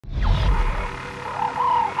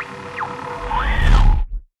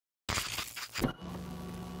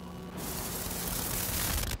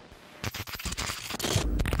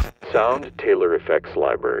sound Tailor Effects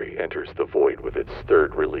library enters the void with its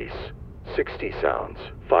third release. 60 sounds,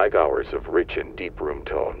 5 hours of rich and deep room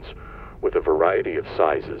tones, with a variety of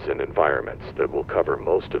sizes and environments that will cover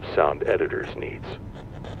most of sound editors' needs.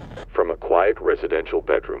 From a quiet residential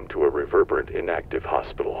bedroom to a reverberant inactive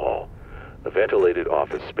hospital hall, a ventilated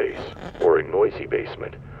office space, or a noisy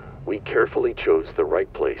basement, we carefully chose the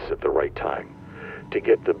right place at the right time to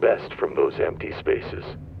get the best from those empty spaces.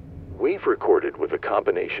 We've recorded with a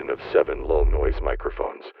combination of 7 low-noise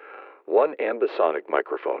microphones, 1 ambisonic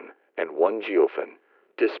microphone, and 1 geophone,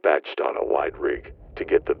 dispatched on a wide rig to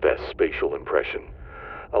get the best spatial impression,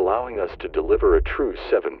 allowing us to deliver a true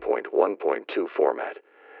 7.1.2 format,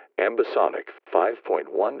 ambisonic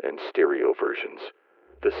 5.1 and stereo versions.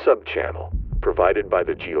 The sub-channel, provided by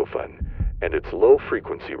the geophone, and its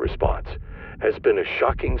low-frequency response, has been a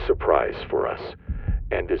shocking surprise for us,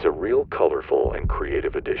 and is a real colorful and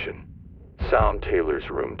creative addition. Sound Tailor's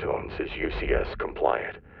room tones is UCS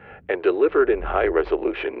compliant, and delivered in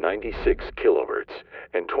high-resolution 96 kilohertz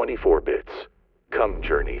and 24 bits. Come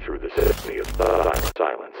journey through the symphony of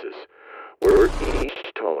silences, where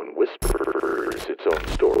each tone whispers its own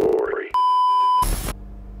story.